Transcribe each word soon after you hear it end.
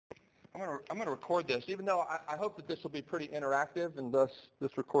I'm gonna record this, even though I hope that this will be pretty interactive, and thus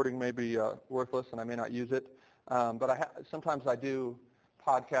this recording may be worthless, and I may not use it. But sometimes I do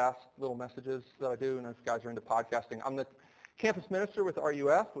podcast little messages that I do, and if you guys are into podcasting, I'm the campus minister with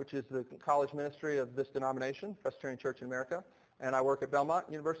RUF, which is the college ministry of this denomination, Presbyterian Church in America, and I work at Belmont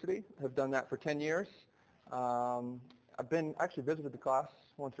University. Have done that for 10 years. I've been actually visited the class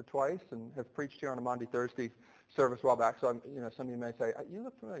once or twice, and have preached here on a Monday, Thursday service a while back. So some of you may say, you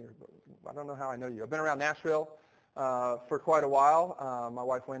look familiar, but I don't know how I know you. I've been around Nashville for quite a while. My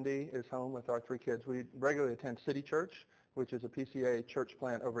wife Wendy is home with our 3 kids. We regularly attend City Church, which is a PCA church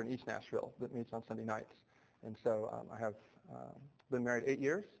plant over in East Nashville that meets on Sunday nights. And so I have been married 8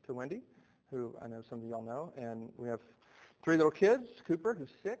 years to Wendy, who I know some of you all know. And we have 3 little kids, Cooper, who's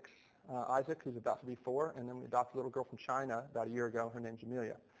 6, Isaac, who's about to be 4, and then we adopted a little girl from China about a year ago. Her name's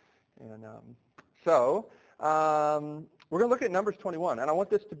Amelia. And we're going to look at Numbers 21, and I want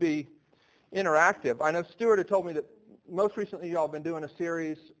this to be interactive. I know Stuart had told me that most recently you all have been doing a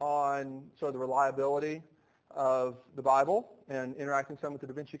series on sort of the reliability of the Bible and interacting some with the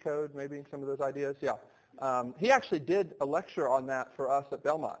Da Vinci Code, maybe some of those ideas. Yeah. He actually did a lecture on that for us at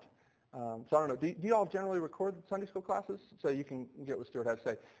Belmont. So I don't know, do you all generally record Sunday school classes? So you can get what Stuart had to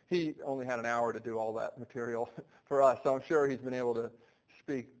say. He only had an hour to do all that material for us, so I'm sure he's been able to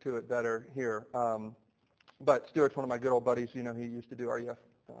speak to it better here. But Stuart's one of my good old buddies. You know, he used to do RUF,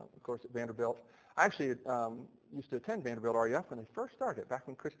 of course, at Vanderbilt. I actually used to attend Vanderbilt RUF when they first started, back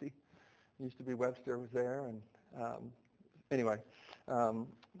when Christy used to be Webster was there. And anyway,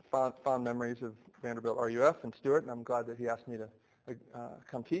 fond memories of Vanderbilt RUF and Stuart, and I'm glad that he asked me to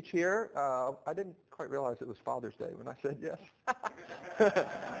come teach here. I didn't quite realize it was Father's Day when I said yes.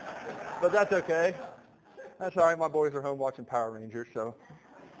 But that's okay. That's all right. My boys are home watching Power Rangers, so.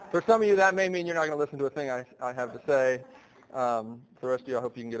 For some of you, that may mean you're not going to listen to a thing I have to say. For the rest of you, I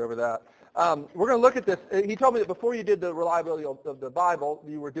hope you can get over that. We're going to look at this. He told me that before you did the reliability of the Bible,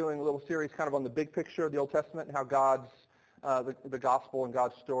 you were doing a little series kind of on the big picture of the Old Testament and how God's, the gospel and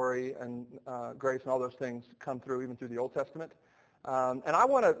God's story and grace and all those things come through even through the Old Testament. And I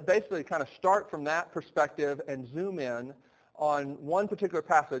want to basically kind of start from that perspective and zoom in on one particular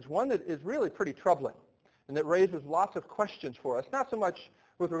passage, one that is really pretty troubling and that raises lots of questions for us, not so much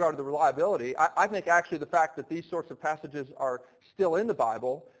with regard to the reliability. I think actually the fact that these sorts of passages are still in the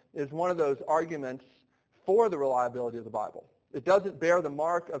Bible is one of those arguments for the reliability of the Bible. It doesn't bear the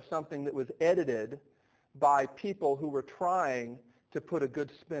mark of something that was edited by people who were trying to put a good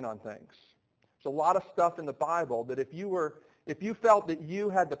spin on things. There's a lot of stuff in the Bible that if you felt that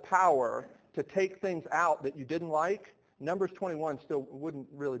you had the power to take things out that you didn't like, Numbers 21 still wouldn't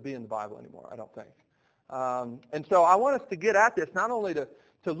really be in the Bible anymore, I don't think. And so I want us to get at this, not only to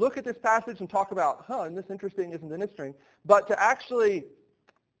look at this passage and talk about, isn't this interesting, isn't this interesting, but to actually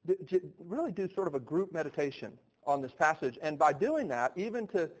really do sort of a group meditation on this passage. And by doing that, even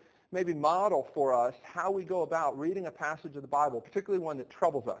to maybe model for us how we go about reading a passage of the Bible, particularly one that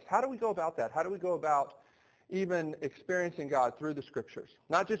troubles us. How do we go about that? How do we go about even experiencing God through the Scriptures?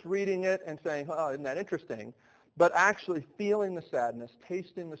 Not just reading it and saying, isn't that interesting, but actually feeling the sadness,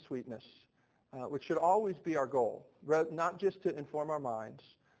 tasting the sweetness, which should always be our goal, not just to inform our minds.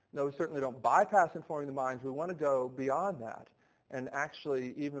 No, we certainly don't bypass informing the minds. We want to go beyond that and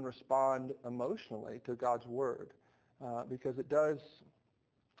actually even respond emotionally to God's Word, because it does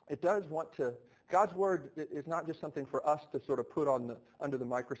want to. God's Word is not just something for us to sort of put under the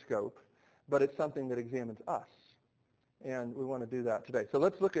microscope, but it's something that examines us, and we want to do that today. So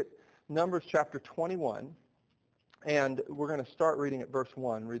let's look at Numbers chapter 21. And we're going to start reading at verse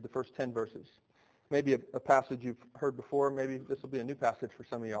 1, read the first 10 verses. Maybe a passage you've heard before. Maybe this will be a new passage for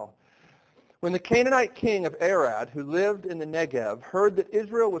some of y'all. When the Canaanite king of Arad, who lived in the Negev, heard that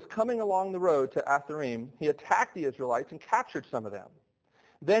Israel was coming along the road to Atharim, he attacked the Israelites and captured some of them.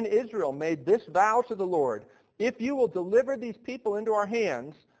 Then Israel made this vow to the Lord, if you will deliver these people into our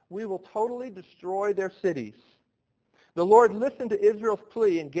hands, we will totally destroy their cities. The Lord listened to Israel's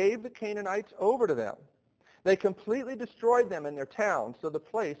plea and gave the Canaanites over to them. They completely destroyed them in their towns, so the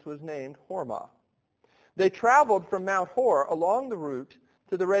place was named Hormah. They traveled from Mount Hor along the route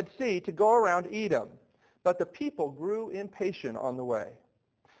to the Red Sea to go around Edom, but the people grew impatient on the way.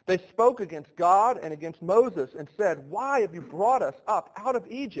 They spoke against God and against Moses and said, why have you brought us up out of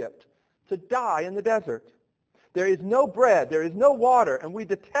Egypt to die in the desert? There is no bread, there is no water, and we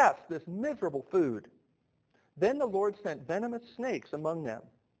detest this miserable food. Then the Lord sent venomous snakes among them.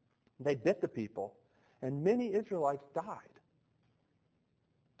 They bit the people, and many Israelites died.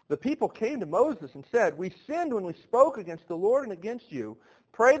 The people came to Moses and said, we sinned when we spoke against the Lord and against you.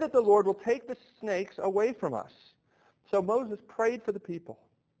 Pray that the Lord will take the snakes away from us. So Moses prayed for the people.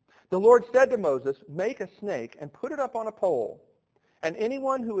 The Lord said to Moses, make a snake and put it up on a pole, and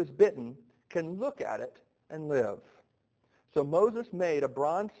anyone who is bitten can look at it and live. So Moses made a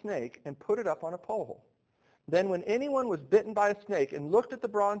bronze snake and put it up on a pole. Then when anyone was bitten by a snake and looked at the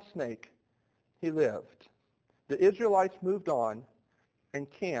bronze snake, he lived. The Israelites moved on and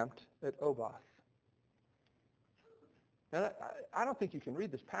camped at Oboth. Now, I don't think you can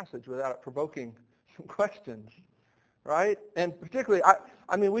read this passage without it provoking some questions, right? And particularly,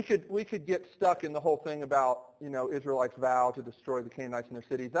 I mean, we could get stuck in the whole thing about, Israelites' vow to destroy the Canaanites and their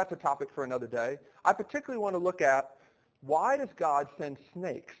cities. That's a topic for another day. I particularly want to look at, why does God send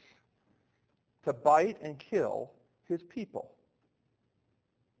snakes to bite and kill his people?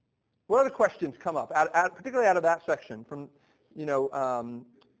 What other questions come up, particularly out of that section from,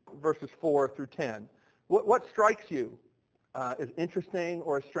 verses 4 through 10? What strikes you as interesting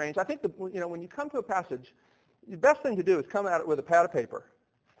or as strange? I think when you come to a passage, the best thing to do is come at it with a pad of paper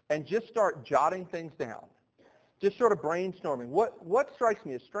and just start jotting things down. Just sort of brainstorming. What strikes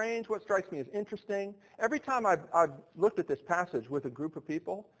me as strange? What strikes me as interesting? Every time I've looked at this passage with a group of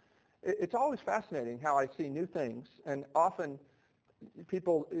people, it's always fascinating how I see new things, and often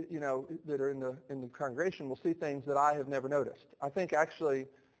people, that are in the congregation will see things that I have never noticed. I think actually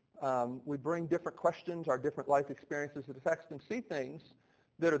we bring different questions, our different life experiences to the text, and see things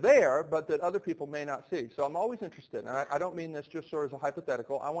that are there, but that other people may not see. So I'm always interested, and I don't mean this just sort of as a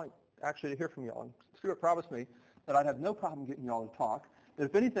hypothetical. I want actually to hear from you all. And Stuart promised me that I'd have no problem getting you all to talk. That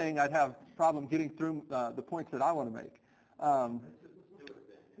if anything, I'd have problem getting through the points that I want to make.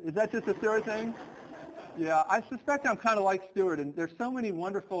 Is that just a Stuart thing? Yeah, I suspect I'm kind of like Stuart, and there's so many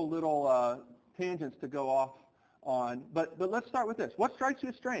wonderful little tangents to go off on. But let's start with this. What strikes you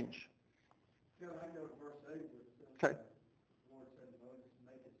as strange? Yeah, I go to verse 8, Okay. the Lord said to Moses,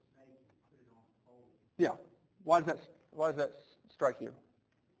 make a snake and put it on the pole. Yeah. Why does that strike you?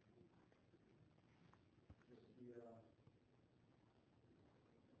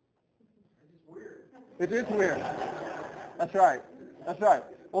 It's just weird. It is weird. That's right. That's right.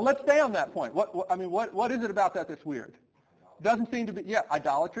 Well, let's stay on that point. What is it about that that's weird? Doesn't seem to be,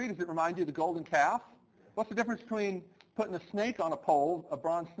 idolatry. Does it remind you of the golden calf? What's the difference between putting a snake on a pole, a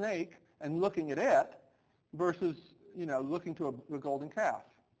bronze snake, and looking at it versus, looking to a golden calf?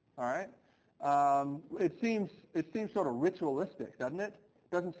 All right? It seems sort of ritualistic, doesn't it?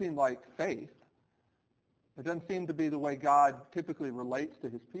 It doesn't seem like faith. It doesn't seem to be the way God typically relates to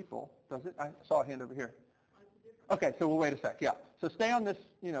his people, does it? I saw a hand over here. Okay, so we'll wait a sec. Yeah. So stay on this,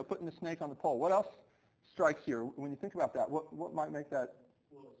 putting the snake on the pole. What else strikes you when you think about that? What might make that?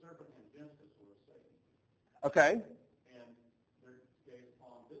 Well, the serpent and Genesis were Satan. Okay. And their gaze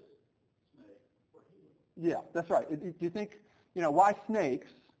upon this snake for healing. Yeah, that's right. Do you think, why snakes?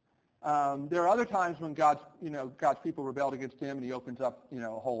 There are other times when God's people rebelled against him, and he opens up, a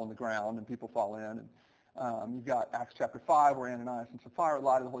hole in the ground, and people fall in. And you've got Acts chapter 5, where Ananias and Sapphira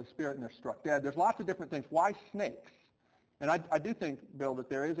lied to the Holy Spirit, and they're struck dead. There's lots of different things. Why snakes? And I do think, Bill, that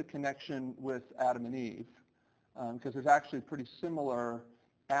there is a connection with Adam and Eve, because there's actually a pretty similar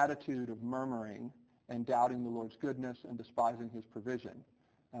attitude of murmuring and doubting the Lord's goodness and despising his provision.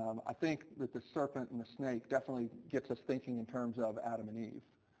 I think that the serpent and the snake definitely gets us thinking in terms of Adam and Eve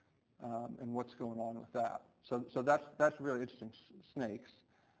and what's going on with that. So that's really interesting. Snakes.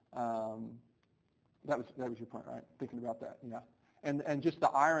 That was your point, right? Thinking about that, yeah. And just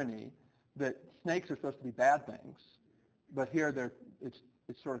the irony that snakes are supposed to be bad things, but here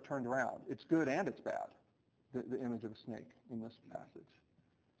it's sort of turned around. It's good and it's bad. The image of a snake in this passage.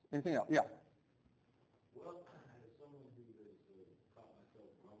 Anything else? Yeah. Well, as someone who has caught myself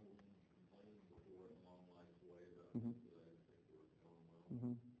grumbling and complaining before in a long life's way about Mm-hmm. things that I didn't think were going well,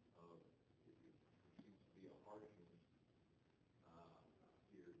 Mm-hmm. it seems to be a harshness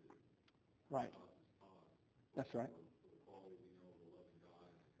here that Right. causes pause. That's right. For the quality we know of a loving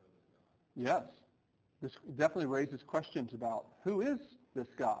God and a covenant God. Yes. This definitely raises questions about who is this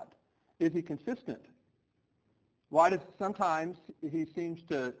God? Is he consistent? Why does sometimes he seems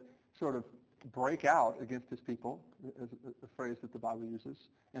to sort of break out against his people, is a phrase that the Bible uses,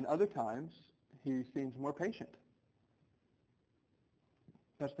 and other times he seems more patient?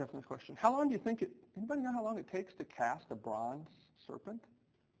 That's definitely a question. How long do you think anybody know how long it takes to cast a bronze serpent?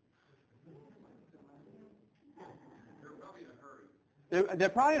 They're probably in a hurry. They're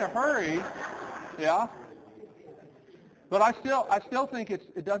probably in a hurry, yeah. But I still think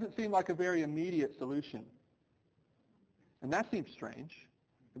it doesn't seem like a very immediate solution. And that seems strange.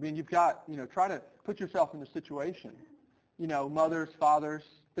 I mean, you've got, try to put yourself in the situation. Mothers, fathers,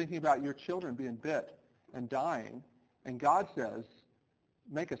 thinking about your children being bit and dying. And God says,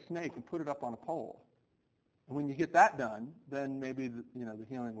 make a snake and put it up on a pole. And when you get that done, then maybe the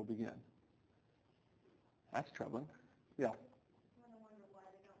healing will begin. That's troubling. Yeah.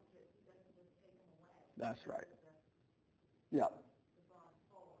 That's right. Yeah.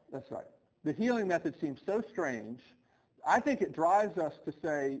 That's right. The healing method seems so strange. I think it drives us to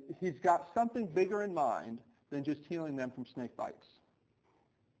say he's got something bigger in mind than just healing them from snake bites.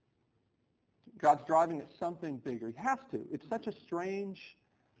 God's driving at something bigger. He has to. It's such a strange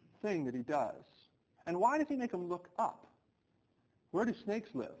thing that he does. And why does he make them look up? Where do snakes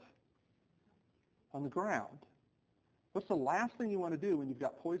live? On the ground. What's the last thing you want to do when you've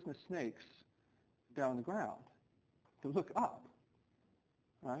got poisonous snakes down on the ground? To look up,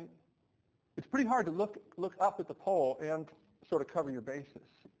 right? It's pretty hard to look up at the pole and sort of cover your bases.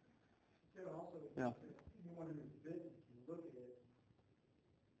 Yeah. Anyone who's bitten can look at it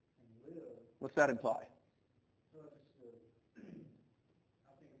and live. What's that imply? So I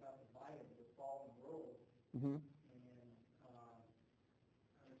think about the bite of the fallen world. Mm-hmm. And I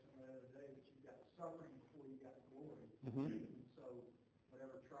heard someone the other day that you've got suffering before you got glory. Mm-hmm. So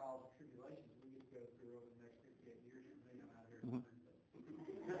whatever trials and tribulations we get to go through over the next 58 years, for me, I'm out here. Mm-hmm.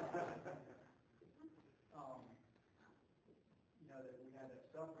 That we have that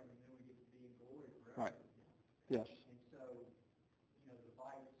suffering and then we get to be in glory forever. Right. Yes. And so, the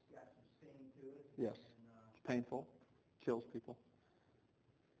bite's got some sting to it. Yes. And, it's painful. Kills people.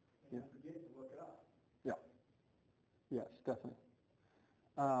 And forget to look up. Yeah. Yes, definitely.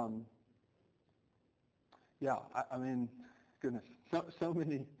 Yeah, I mean, goodness, so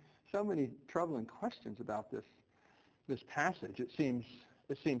many troubling questions about this passage. It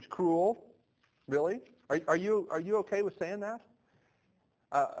seems cruel. Really? Are you okay with saying that?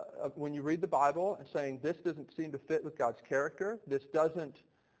 When you read the Bible and saying this doesn't seem to fit with God's character, this doesn't.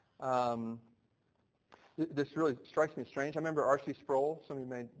 This really strikes me as strange. I remember R.C. Sproul. Some of you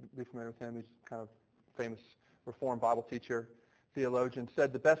may be familiar with him. He's kind of famous Reformed Bible teacher, theologian.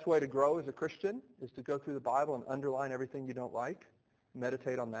 Said the best way to grow as a Christian is to go through the Bible and underline everything you don't like,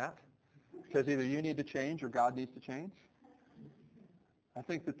 meditate on that, because either you need to change or God needs to change. I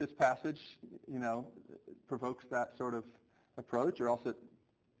think that this passage, provokes that sort of approach, or else it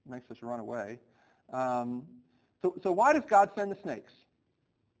makes us run away. So why does God send the snakes?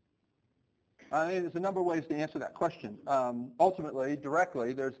 There's a number of ways to answer that question. Ultimately,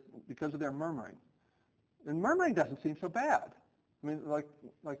 directly, there's because of their murmuring. And murmuring doesn't seem so bad. I mean, like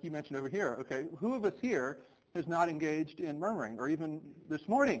you mentioned over here, okay, who of us here has not engaged in murmuring, or even this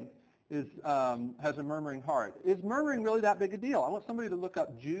morning has a murmuring heart? Is murmuring really that big a deal? I want somebody to look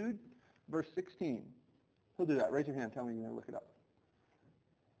up Jude, verse 16. Who'll do that? Raise your hand. Tell me you're going to look it up.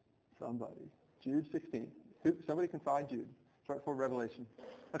 Somebody. Jude 16. Somebody can find Jude. It's right before Revelation.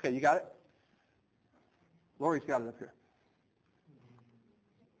 Okay, you got it? Lori's got it up here.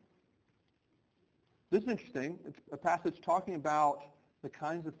 This is interesting. It's a passage talking about the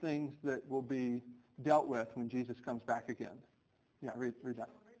kinds of things that will be dealt with when Jesus comes back again. Yeah, read that.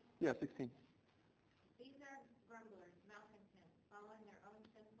 Yeah, 16. These are grumblers, malcontents, following their own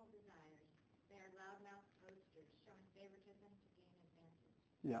sinful desires. They are loud-mouthed boasters, showing favoritism to gain advantage.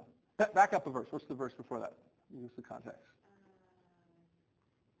 Yeah. Back up a verse. What's the verse before that? Use the context.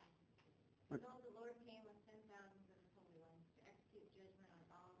 Behold, the Lord came with 10,000s of his holy ones to execute judgment on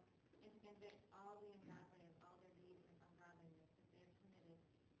all and to convict all the ungodly of all their deeds and ungodliness that they have committed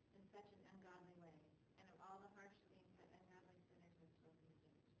in such an ungodly way, and of all the harsh things that ungodly sinners have spoken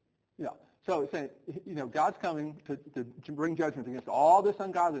against. Yeah. So it's saying, God's coming to bring judgment against all this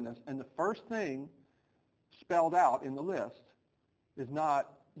ungodliness, and the first thing spelled out in the list is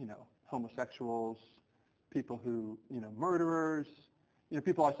not, homosexuals, people who, murderers,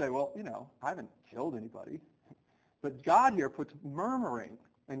 people I say, well, I haven't killed anybody. But God here puts murmuring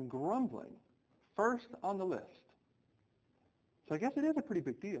and grumbling first on the list. So I guess it is a pretty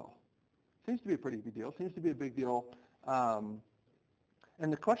big deal. Seems to be a pretty big deal. Seems to be a big deal. And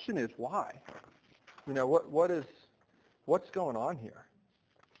the question is why? What's going on here?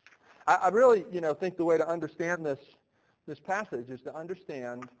 I really, think the way to understand this passage is to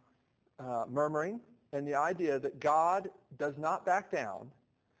understand murmuring and the idea that God does not back down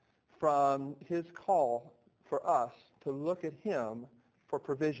from his call for us to look at him for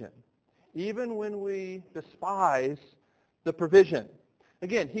provision, even when we despise the provision.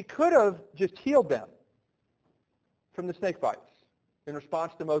 Again, he could have just healed them from the snake bites in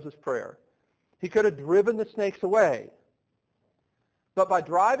response to Moses' prayer. He could have driven the snakes away. But by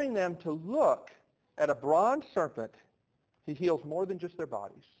driving them to look at a bronze serpent, he heals more than just their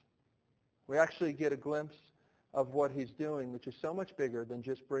bodies. We actually get a glimpse of what he's doing, which is so much bigger than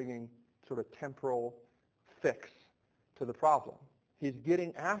just bringing sort of temporal fix to the problem. He's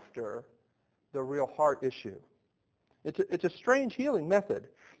getting after the real heart issue. It's a strange healing method.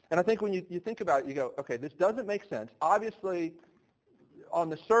 And I think when you think about it, you go, okay, this doesn't make sense. Obviously, on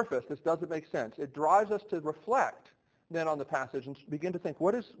the surface, this doesn't make sense. It drives us to reflect then on the passage and begin to think,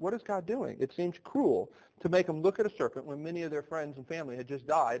 what is God doing? It seems cruel to make them look at a serpent when many of their friends and family had just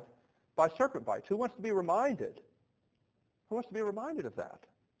died by serpent bites. Who wants to be reminded? Who wants to be reminded of that?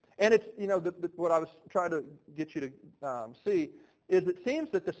 And it's, what I was trying to get you to see is it seems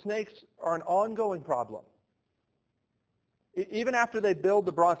that the snakes are an ongoing problem. Even after they build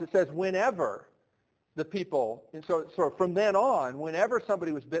the bronze, it says whenever the people, and so from then on, whenever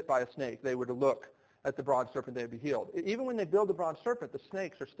somebody was bit by a snake, they would look at the bronze serpent, they would be healed. Even when they build the bronze serpent, the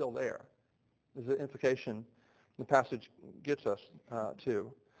snakes are still there. There's the implication the passage gets us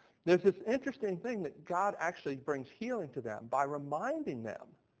to. There's this interesting thing that God actually brings healing to them by reminding them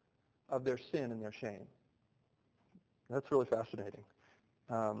of their sin and their shame. That's really fascinating.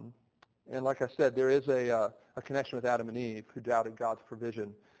 And like I said, there is a connection with Adam and Eve who doubted God's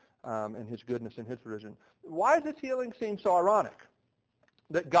provision and his goodness and his provision. Why does this healing seem so ironic?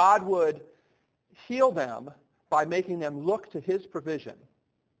 That God would heal them by making them look to his provision.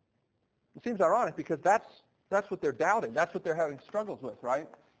 It seems ironic because that's what they're doubting. That's what they're having struggles with, right?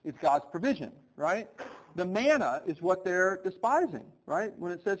 It's God's provision, right? The manna is what they're despising, right?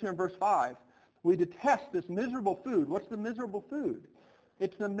 When it says here in verse 5, we detest this miserable food. What's the miserable food?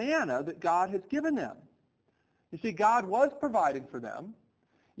 It's the manna that God has given them. You see, God was providing for them.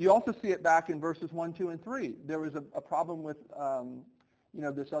 You also see it back in verses 1, 2, and 3. There was a problem with,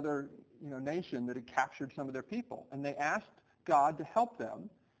 this other, nation that had captured some of their people. And they asked God to help them,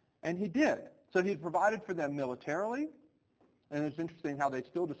 and he did. So he provided for them militarily. And it's interesting how they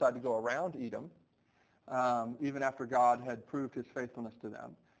still decided to go around Edom, even after God had proved his faithfulness to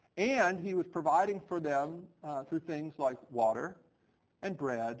them. And he was providing for them through things like water and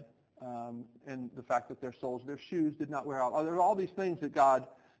bread, and the fact that their soles, their shoes did not wear out. There are all these things that God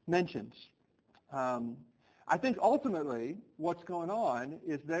mentions. I think ultimately what's going on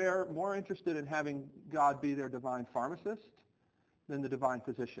is they're more interested in having God be their divine pharmacist than the divine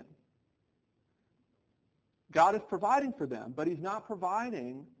physician. God is providing for them, but he's not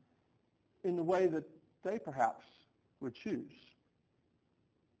providing in the way that they perhaps would choose.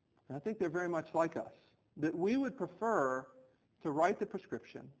 And I think they're very much like us, that we would prefer to write the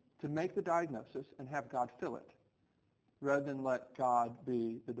prescription, to make the diagnosis, and have God fill it, rather than let God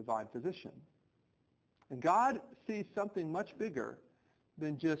be the divine physician. And God sees something much bigger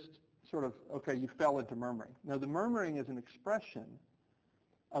than just sort of, okay, you fell into murmuring. Now, the murmuring is an expression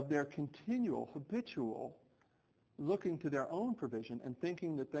of their continual, habitual looking to their own provision and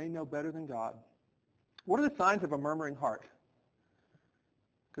thinking that they know better than God. What are the signs of a murmuring heart?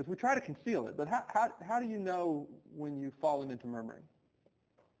 Because we try to conceal it, but how do you know when you've fallen into murmuring?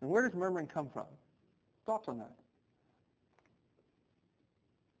 And where does murmuring come from? Thoughts on that?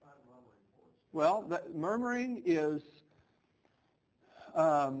 Well, murmuring is,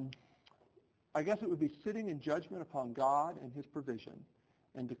 I guess it would be sitting in judgment upon God and his provision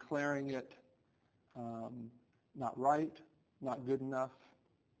and declaring it not right, not good enough.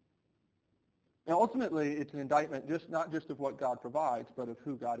 And ultimately, it's an indictment not just of what God provides, but of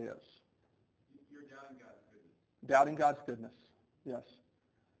who God is. You're doubting God's goodness. Doubting God's goodness, yes.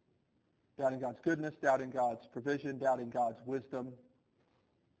 Doubting God's goodness, doubting God's provision, doubting God's wisdom,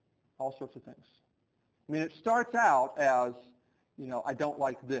 all sorts of things. I mean, it starts out as, I don't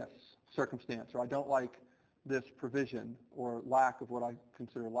like this circumstance, or I don't like this provision, or lack of what I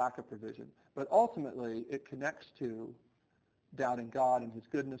consider lack of provision. But ultimately, it connects to doubting God and his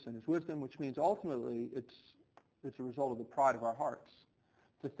goodness and his wisdom, which means ultimately it's a result of the pride of our hearts.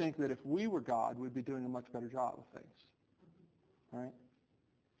 To think that if we were God, we'd be doing a much better job of things. All right?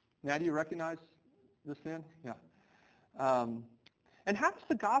 Now, do you recognize the sin? Yeah. And how does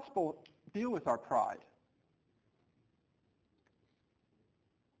the gospel deal with our pride?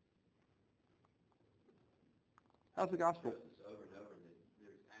 How's the gospel? It shows us over and over that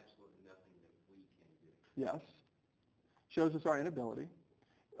there's absolutely nothing that we can do. Yes. Shows us our inability.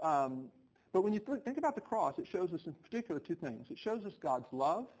 But when you think about the cross, it shows us in particular two things. It shows us God's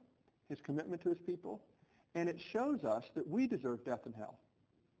love, his commitment to his people, and it shows us that we deserve death and hell.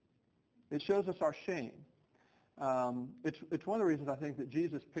 It shows us our shame. It's one of the reasons I think that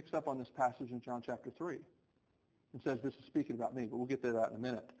Jesus picks up on this passage in John chapter 3 and says, this is speaking about me, but we'll get to that in a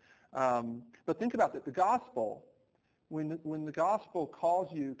minute. But think about that. The gospel, when the gospel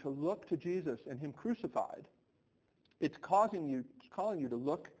calls you to look to Jesus and him crucified, it's calling you to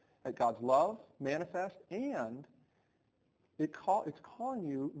look at God's love manifest, and it's calling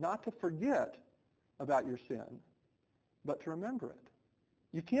you not to forget about your sin, but to remember it.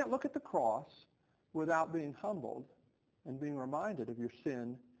 You can't look at the cross without being humbled and being reminded of your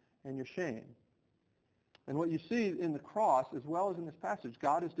sin and your shame. And what you see in the cross, as well as in this passage,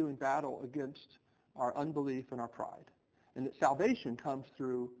 God is doing battle against our unbelief and our pride. And that salvation comes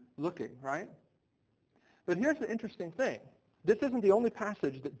through looking, right? But here's the interesting thing. This isn't the only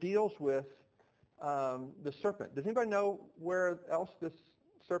passage that deals with the serpent. Does anybody know where else this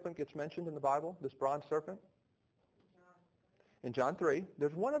serpent gets mentioned in the Bible, this bronze serpent? In John 3.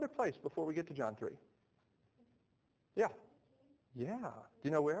 There's one other place before we get to John 3. Yeah. Yeah. Do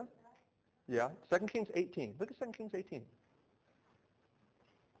you know where? Yeah. 2 Kings 18. Look at 2 Kings 18.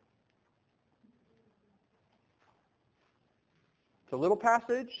 It's a little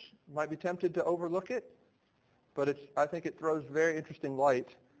passage. You might be tempted to overlook it, but I think it throws very interesting light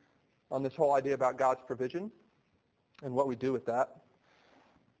on this whole idea about God's provision and what we do with that.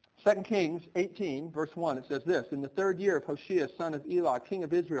 2 Kings 18, verse 1, it says this, "In the 3rd year of Hoshea, son of Elah, king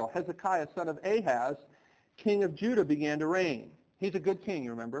of Israel, Hezekiah, son of Ahaz, king of Judah, began to reign." He's a good king,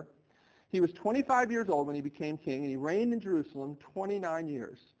 you remember. He was 25 years old when he became king, and he reigned in Jerusalem 29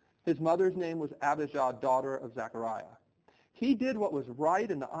 years. His mother's name was Abijah, daughter of Zechariah. He did what was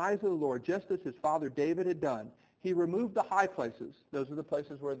right in the eyes of the Lord, just as his father David had done. He removed the high places. Those are the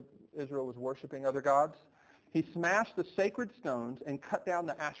places where Israel was worshiping other gods. He smashed the sacred stones and cut down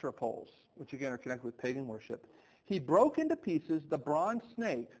the Asherah poles, which again are connected with pagan worship. He broke into pieces the bronze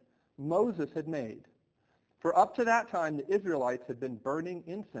snake Moses had made. For up to that time, the Israelites had been burning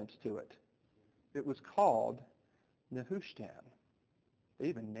incense to it. It was called Nehushtan. They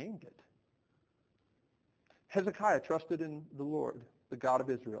even named it. Hezekiah trusted in the Lord, the God of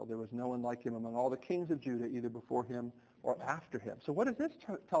Israel. There was no one like him among all the kings of Judah, either before him or after him. So what does this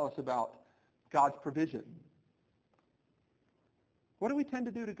tell us about God's provision? What do we tend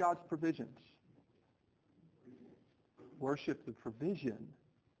to do to God's provisions? Worship the provision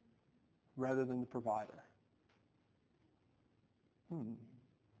rather than the provider.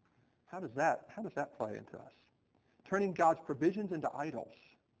 How does that play into us? Turning God's provisions into idols,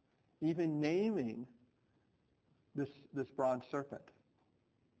 even naming this bronze serpent.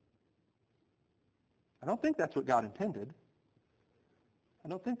 I don't think that's what God intended.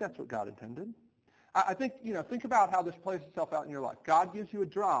 I think, think about how this plays itself out in your life. God gives you a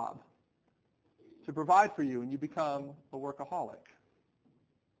job to provide for you, and you become a workaholic.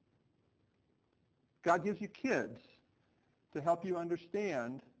 God gives you kids to help you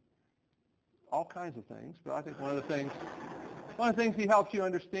understand all kinds of things, but I think one of the things he helps you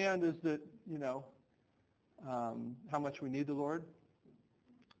understand is that, how much we need the Lord,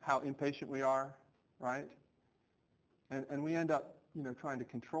 how impatient we are, right? And we end up, trying to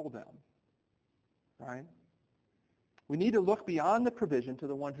control them, right? We need to look beyond the provision to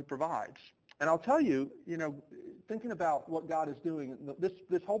the one who provides. And I'll tell you, thinking about what God is doing,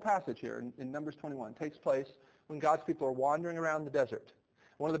 this whole passage here in Numbers 21 takes place when God's people are wandering around the desert.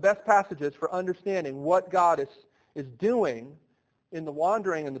 One of the best passages for understanding what God is doing in the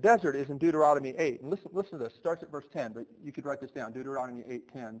wandering in the desert is in Deuteronomy 8. And listen to this. It starts at verse 10, but you could write this down, Deuteronomy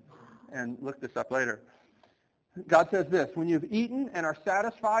 8:10, and look this up later. God says this, "When you have eaten and are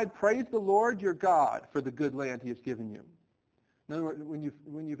satisfied, praise the Lord your God for the good land he has given you." In other words,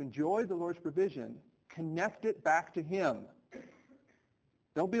 when you've enjoyed the Lord's provision, connect it back to him.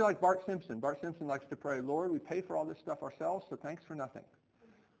 Don't be like Bart Simpson. Bart Simpson likes to pray, "Lord, we pay for all this stuff ourselves, so thanks for nothing."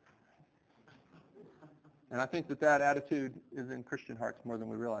 And I think that attitude is in Christian hearts more than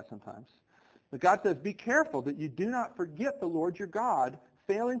we realize sometimes. But God says, "Be careful that you do not forget the Lord your God,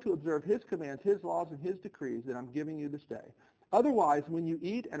 failing to observe his commands, his laws, and his decrees that I'm giving you this day. Otherwise, when you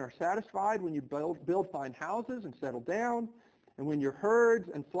eat and are satisfied, when you build fine houses and settle down, and when your herds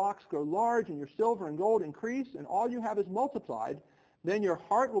and flocks grow large and your silver and gold increase and all you have is multiplied, then your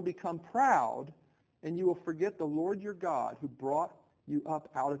heart will become proud and you will forget the Lord your God who brought you up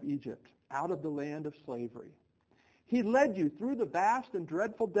out of Egypt, out of the land of slavery. He led you through the vast and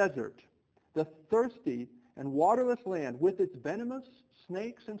dreadful desert, the thirsty and waterless land with its venomous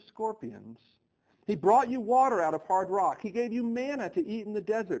snakes and scorpions. He brought you water out of hard rock. He gave you manna to eat in the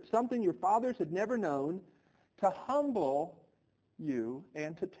desert, something your fathers had never known, to humble you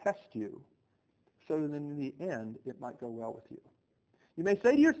and to test you, so that in the end it might go well with you. You may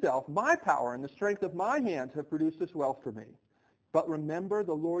say to yourself, my power and the strength of my hands have produced this wealth for me. But remember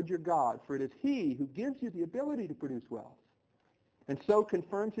the Lord your God, for it is he who gives you the ability to produce wealth, and so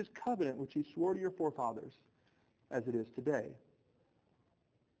confirms his covenant which he swore to your forefathers, as it is today.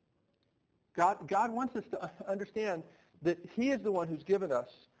 God wants us to understand that he is the one who's given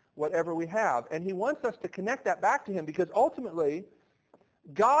us whatever we have, and he wants us to connect that back to him, because ultimately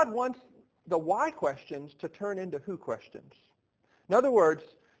God wants the why questions to turn into who questions. In other words,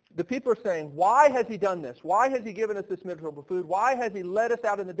 The people are saying, why has he done this? Why has he given us this miserable food? Why has he led us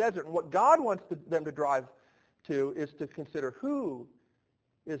out in the desert? And what God wants them to drive to is to consider, who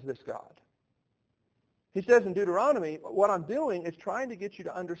is this God? He says in Deuteronomy, what I'm doing is trying to get you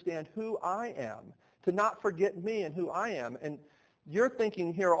to understand who I am, to not forget me and who I am. And you're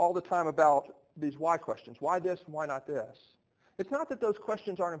thinking here all the time about these why questions. Why this and why not this? It's not that those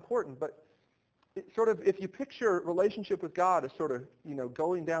questions aren't important, but it's sort of, if you picture relationship with God as sort of,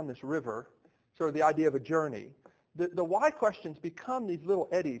 going down this river, sort of the idea of a journey, the why questions become these little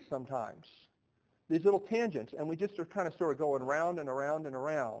eddies sometimes, these little tangents, and we just are kind of sort of going round and around and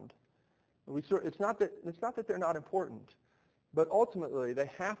around. It's not that they're not important, but ultimately they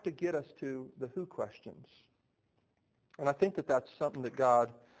have to get us to the who questions. And I think that that's something that God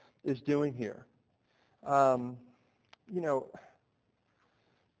is doing here.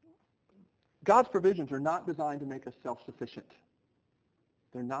 God's provisions are not designed to make us self-sufficient.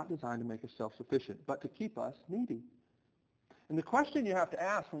 They're not designed to make us self-sufficient, but to keep us needy. And the question you have to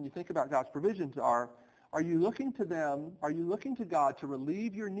ask when you think about God's provisions are you looking to God to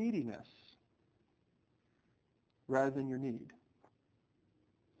relieve your neediness rather than your need?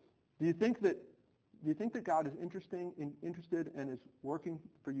 Do you think that God is interested and is working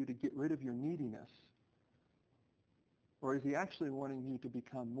for you to get rid of your neediness? Or is he actually wanting you to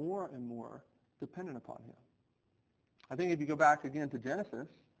become more and more dependent upon him? I think if you go back again to Genesis,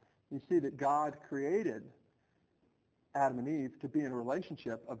 you see that God created Adam and Eve to be in a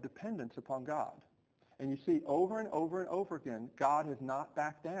relationship of dependence upon God. And you see over and over and over again, God has not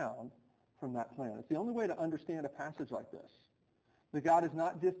backed down from that plan. It's the only way to understand a passage like this. That God is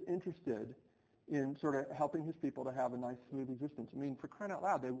not just interested in sort of helping his people to have a nice, smooth existence. I mean, for crying out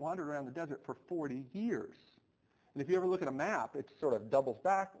loud, they wandered around the desert for 40 years. And if you ever look at a map, it sort of doubles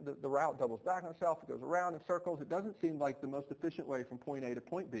back, the route doubles back on itself, it goes around in circles. It doesn't seem like the most efficient way from point A to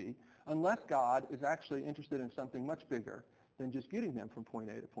point B, unless God is actually interested in something much bigger than just getting them from point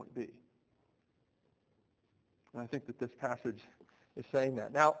A to point B. And I think that this passage is saying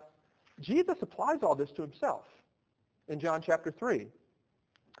that. Now, Jesus applies all this to himself in John chapter 3.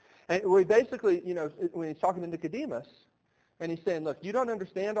 And we basically, when he's talking to Nicodemus, and he's saying, look, you don't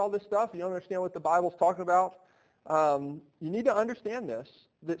understand all this stuff, you don't understand what the Bible's talking about, you need to understand this,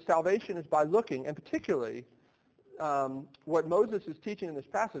 that salvation is by looking, and particularly what Moses is teaching in this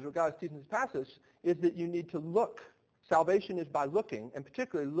passage, what God is teaching in this passage, is that you need to look. Salvation is by looking, and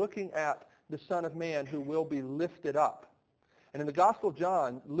particularly looking at the Son of Man who will be lifted up. And in the Gospel of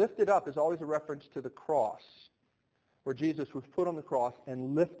John, lifted up is always a reference to the cross, where Jesus was put on the cross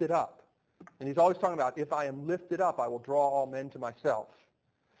and lifted up. And he's always talking about, if I am lifted up, I will draw all men to myself.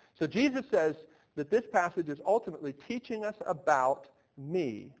 So Jesus says that this passage is ultimately teaching us about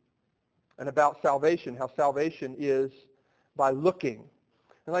me and about salvation, how salvation is by looking.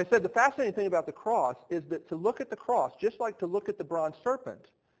 And like I said, the fascinating thing about the cross is that to look at the cross, just like to look at the bronze serpent,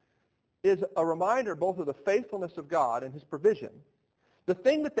 is a reminder both of the faithfulness of God and his provision. The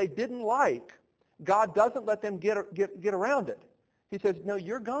thing that they didn't like, God doesn't let them get around it. He says, no,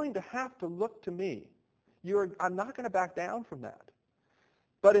 you're going to have to look to me. I'm not going to back down from that.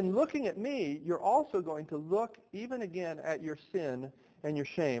 But in looking at me, you're also going to look even again at your sin and your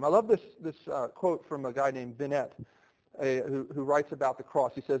shame. I love this quote from a guy named Binet who writes about the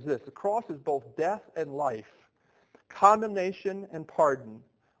cross. He says this: the cross is both death and life, condemnation and pardon,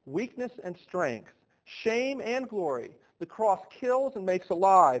 weakness and strength, shame and glory. The cross kills and makes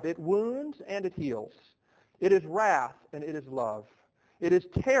alive. It wounds and it heals. It is wrath and it is love. It is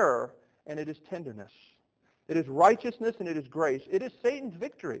terror and it is tenderness. It is righteousness and it is grace. It is Satan's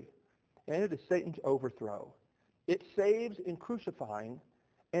victory and it is Satan's overthrow. It saves in crucifying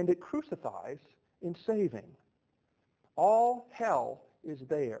and it crucifies in saving. All hell is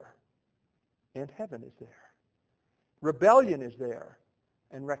there and heaven is there. Rebellion is there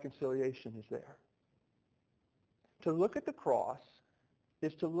and reconciliation is there. To look at the cross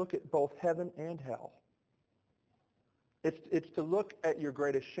is to look at both heaven and hell. It's to look at your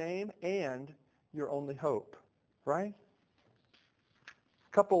greatest shame and your only hope, right?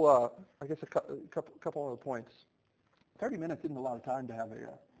 Couple other points. 30 minutes isn't a lot of time to have a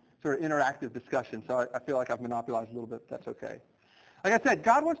sort of interactive discussion, so I feel like I've monopolized a little bit. That's okay. Like I said,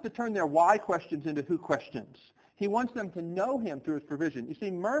 God wants to turn their why questions into who questions. He wants them to know him through his provision. You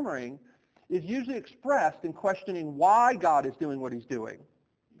see, murmuring is usually expressed in questioning why God is doing what he's doing.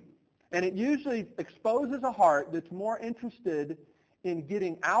 And it usually exposes a heart that's more interested in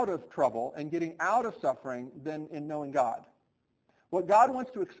getting out of trouble and getting out of suffering than in knowing God. What God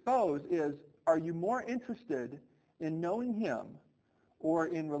wants to expose is, are you more interested in knowing him or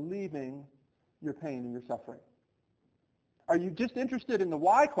in relieving your pain and your suffering? Are you just interested in the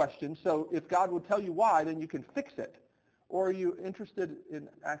why question, so if God will tell you why, then you can fix it? Or are you interested in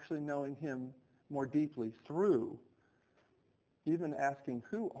actually knowing him more deeply through even asking,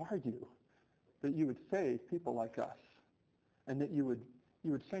 who are you, that you would save people like us, and that you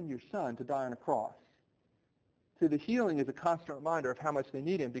would send your son to die on a cross? See, the healing is a constant reminder of how much they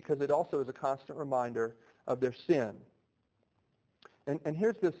need him, because it also is a constant reminder of their sin. And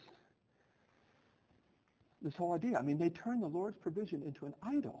here's this whole idea. I mean, they turn the Lord's provision into an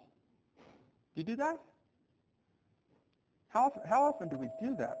idol. Do you do that? How often do we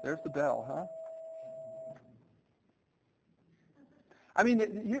do that? There's the bell, huh? I mean,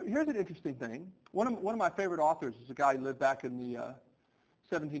 here's an interesting thing. One of my favorite authors is a guy who lived back in the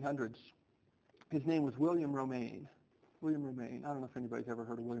 1700s. His name was William Romaine. William Romaine. I don't know if anybody's ever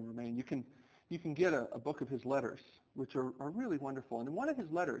heard of William Romaine. You can get a book of his letters, which are really wonderful. And in one of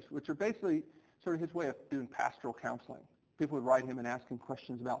his letters, which are basically sort of his way of doing pastoral counseling, people would write him and ask him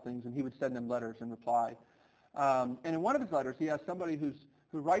questions about things, and he would send them letters and reply. And in one of his letters, he has somebody who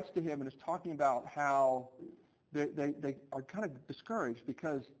writes to him and is talking about how they are kind of discouraged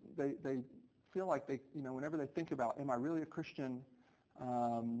because they feel like whenever they think about, am I really a Christian,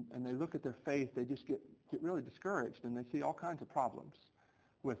 and they look at their faith, they just get really discouraged, and they see all kinds of problems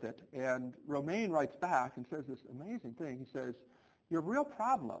with it. And Romaine writes back and says this amazing thing. He says, your real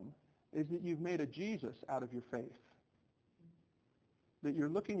problem is that you've made a Jesus out of your faith. That you're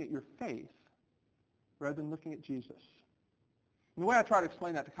looking at your faith rather than looking at Jesus. And the way I try to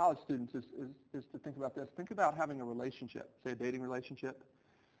explain that to college students is to think about this. Think about having a relationship, say a dating relationship,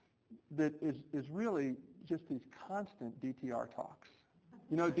 that is really just these constant DTR talks.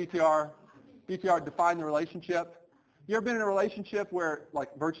 You know, DTR define the relationship. You ever been in a relationship where,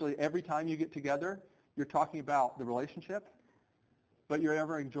 like, virtually every time you get together, you're talking about the relationship, but you're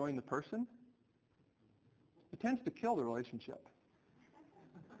never enjoying the person? It tends to kill the relationship.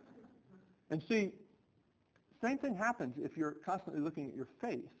 And see, same thing happens if you're constantly looking at your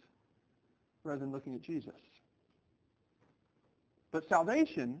faith rather than looking at Jesus. But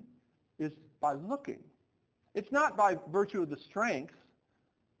salvation is by looking. It's not by virtue of the strength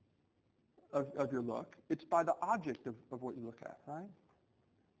of your look. It's by the object of what you look at, right?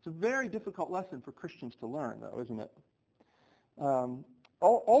 It's a very difficult lesson for Christians to learn, though, isn't it?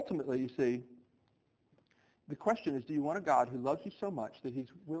 Ultimately, you see, the question is, do you want a God who loves you so much that he's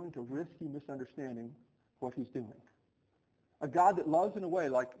willing to risk you misunderstanding what he's doing? A God that loves in a way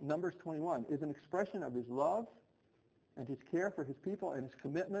like Numbers 21 is an expression of his love and his care for his people and his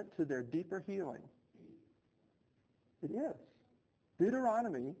commitment to their deeper healing. It is.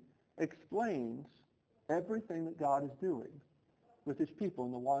 Deuteronomy explains everything that God is doing with his people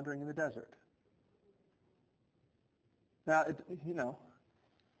in the wandering in the desert. Now,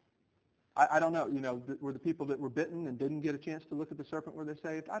 I don't know, were the people that were bitten and didn't get a chance to look at the serpent, were they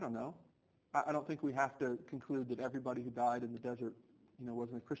saved? I don't know. I don't think we have to conclude that everybody who died in the desert,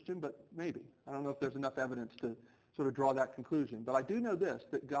 wasn't a Christian, but maybe. I don't know if there's enough evidence to sort of draw that conclusion. But I do know this,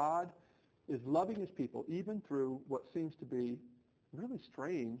 that God is loving his people even through what seems to be really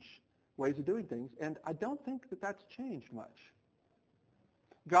strange ways of doing things, and I don't think that that's changed much.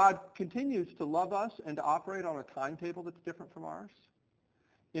 God continues to love us and to operate on a timetable that's different from ours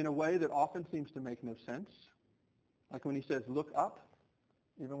in a way that often seems to make no sense. Like when he says, look up,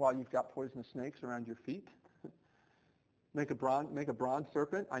 even while you've got poisonous snakes around your feet. Make a bronze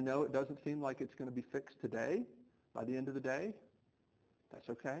serpent. I know it doesn't seem like it's going to be fixed today, by the end of the day. That's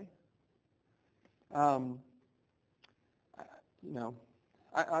okay. I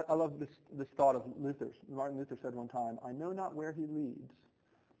love this thought of Luther's. Martin Luther said one time, I know not where he leads,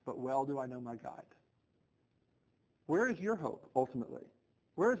 but well do I know my guide. Where is your hope, ultimately?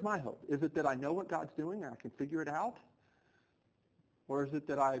 Where is my hope? Is it that I know what God's doing and I can figure it out? Or is it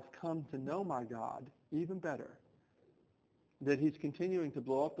that I've come to know my God even better? That he's continuing to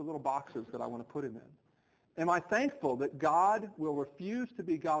blow up the little boxes that I want to put him in? Am I thankful that God will refuse to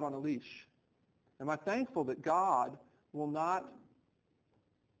be God on a leash? Am I thankful that God will not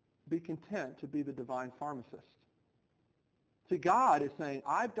be content to be the divine pharmacist? See, God is saying,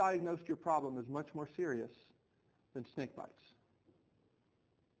 I've diagnosed your problem as much more serious than snake bites.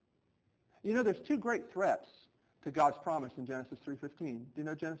 There's two great threats to God's promise in Genesis 3:15. Do you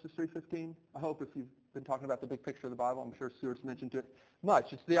know Genesis 3:15? I hope if you've been talking about the big picture of the Bible, I'm sure Stuart's mentioned it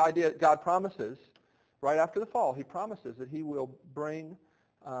much. It's the idea that God promises, right after the fall, he promises that he will bring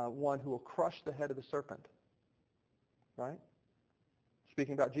one who will crush the head of the serpent. Right?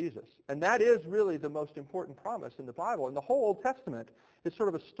 Speaking about Jesus. And that is really the most important promise in the Bible. And the whole Old Testament is sort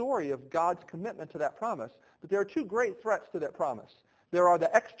of a story of God's commitment to that promise. But there are two great threats to that promise. There are the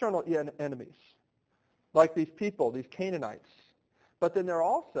external enemies. like these people, these Canaanites. But then they're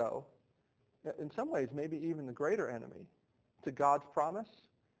also, in some ways, maybe even the greater enemy to God's promise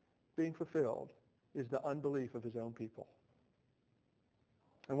being fulfilled is the unbelief of his own people.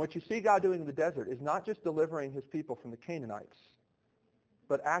 And what you see God doing in the desert is not just delivering his people from the Canaanites,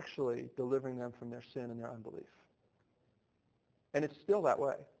 but actually delivering them from their sin and their unbelief. And it's still that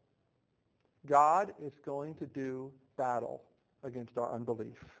way. God is going to do battle against our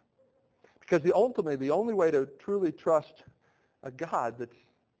unbelief. Because ultimately, the only way to truly trust a God that's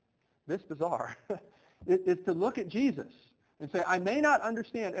this bizarre is to look at Jesus and say, I may not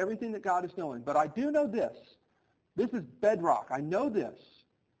understand everything that God is doing, but I do know this. This is bedrock. I know this,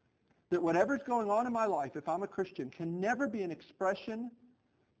 that whatever's going on in my life, if I'm a Christian, can never be an expression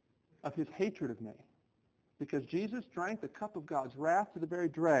of his hatred of me. Because Jesus drank the cup of God's wrath to the very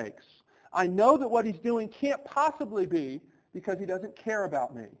dregs. I know that what he's doing can't possibly be because he doesn't care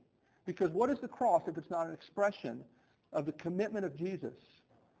about me. Because what is the cross if it's not an expression of the commitment of Jesus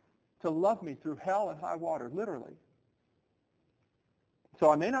to love me through hell and high water, literally?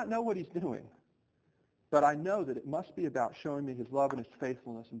 So I may not know what he's doing, but I know that it must be about showing me his love and his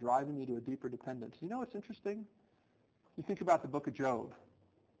faithfulness and driving me to a deeper dependence. You know what's interesting? You think about the book of Job.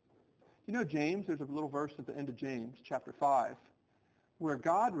 You know James, there's a little verse at the end of James, chapter 5, where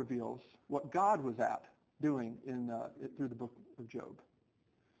God reveals what God was doing through the book of Job.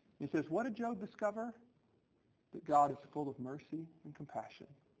 He says, what did Job discover? That God is full of mercy and compassion.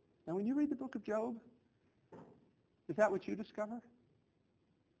 And when you read the book of Job, is that what you discover?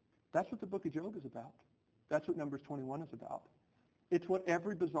 That's what the book of Job is about. That's what Numbers 21 is about. It's what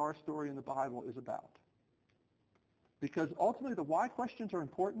every bizarre story in the Bible is about. Because ultimately the why questions are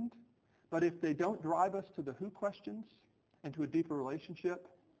important, but if they don't drive us to the who questions and to a deeper relationship,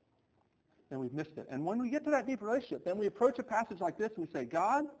 then we've missed it. And when we get to that deep relationship, then we approach a passage like this and we say,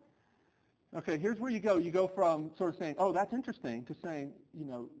 God, okay, here's where you go. You go from sort of saying, oh, that's interesting, to saying,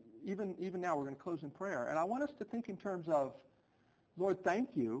 even now we're going to close in prayer. And I want us to think in terms of, Lord, thank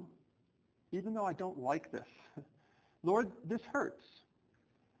you, even though I don't like this. Lord, this hurts.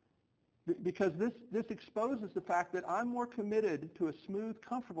 Because this exposes the fact that I'm more committed to a smooth,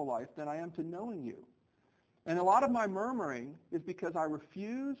 comfortable life than I am to knowing you. And a lot of my murmuring is because I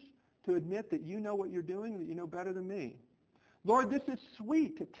refuse to admit that you know what you're doing, that you know better than me. Lord, this is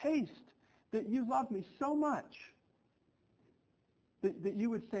sweet to taste, that you love me so much, that you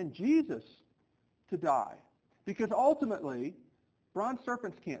would send Jesus to die. Because ultimately, bronze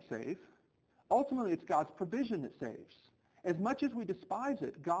serpents can't save. Ultimately, it's God's provision that saves. As much as we despise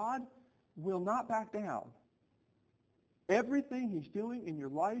it, God will not back down. Everything he's doing in your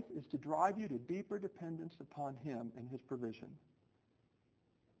life is to drive you to deeper dependence upon him and his provision.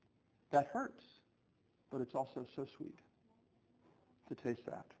 That hurts, but it's also so sweet to taste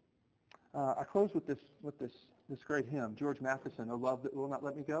that. I close with this great hymn, George Matheson, "O Love That Will Not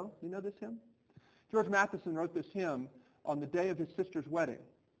Let Me Go." You know this hymn? George Matheson wrote this hymn on the day of his sister's wedding.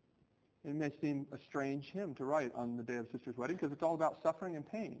 It may seem a strange hymn to write on the day of his sister's wedding because it's all about suffering and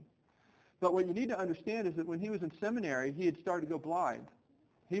pain. But what you need to understand is that when he was in seminary, he had started to go blind.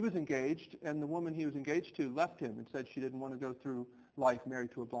 He was engaged, and the woman he was engaged to left him and said she didn't want to go through life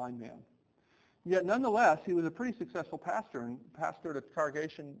married to a blind man. Yet nonetheless, he was a pretty successful pastor and pastored a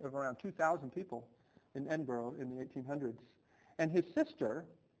congregation of around 2,000 people in Edinburgh in the 1800s. And his sister,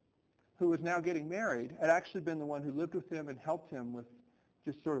 who was now getting married, had actually been the one who lived with him and helped him with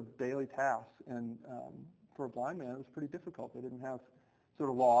just sort of daily tasks. And for a blind man, it was pretty difficult. They didn't have sort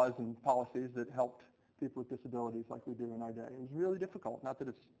of laws and policies that helped people with disabilities like we do in our day. It was really difficult. Not that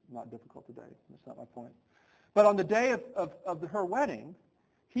it's not difficult today. That's not my point. But on the day of her wedding,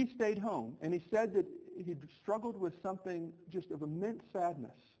 he stayed home, and he said that he struggled with something just of immense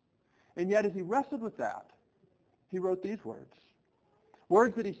sadness. And yet as he wrestled with that, he wrote these words.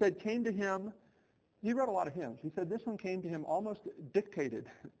 Words that he said came to him. He wrote a lot of hymns. He said this one came to him almost dictated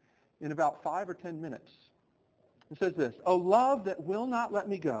in about 5 or 10 minutes. It says this, "O love that will not let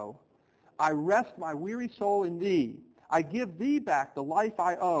me go, I rest my weary soul in thee. I give thee back the life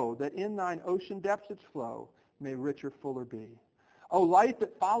I owe, that in thine ocean depths its flow may richer, fuller be. O light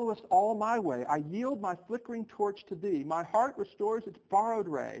that followest all my way, I yield my flickering torch to thee. My heart restores its borrowed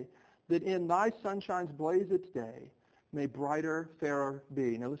ray, that in thy sunshine's blaze its day may brighter, fairer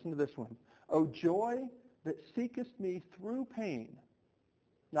be." Now listen to this one. "O joy that seekest me through pain,"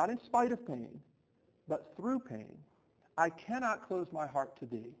 not in spite of pain, but through pain, "I cannot close my heart to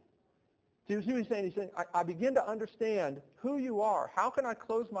thee." See what he's saying? He's saying, I begin to understand who you are. How can I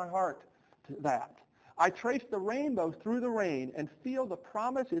close my heart to that? I trace the rainbow through the rain and feel the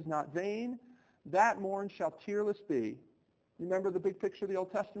promise is not vain. That morn shall tearless be. You remember the big picture of the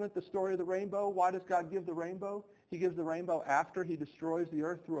Old Testament, the story of the rainbow? Why does God give the rainbow? He gives the rainbow after he destroys the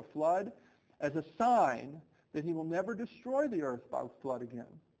earth through a flood as a sign that he will never destroy the earth by flood again.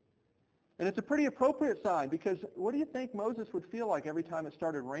 And it's a pretty appropriate sign because what do you think Moses would feel like every time it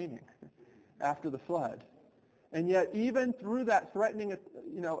started raining after the flood? And yet even through that threatening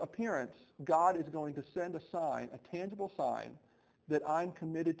appearance, God is going to send a sign, a tangible sign, that I'm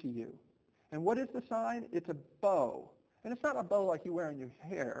committed to you. And what is the sign? It's a bow. And it's not a bow like you wear in your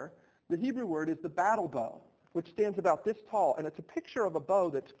hair. The Hebrew word is the battle bow, which stands about this tall. And it's a picture of a bow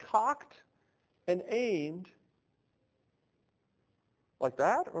that's cocked and aimed like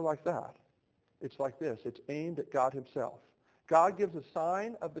that or like that. It's like this. It's aimed at God himself. God gives a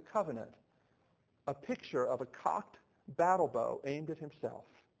sign of the covenant, a picture of a cocked battle bow aimed at himself.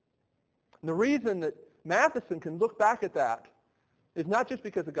 And the reason that Matheson can look back at that is not just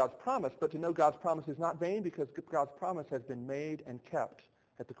because of God's promise, but to know God's promise is not vain because God's promise has been made and kept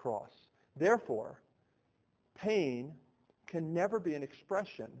at the cross. Therefore, pain can never be an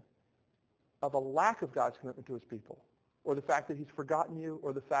expression of a lack of God's commitment to his people, or the fact that he's forgotten you,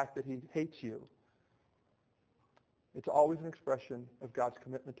 or the fact that he hates you. It's always an expression of God's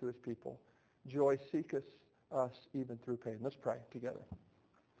commitment to his people. Joy seeketh us even through pain. Let's pray together.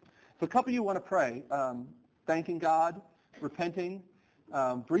 If a couple of you want to pray, thanking God, repenting,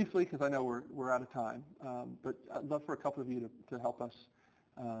 briefly, because I know we're out of time, but I'd love for a couple of you to help us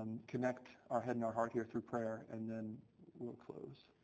connect our head and our heart here through prayer, and then we'll close.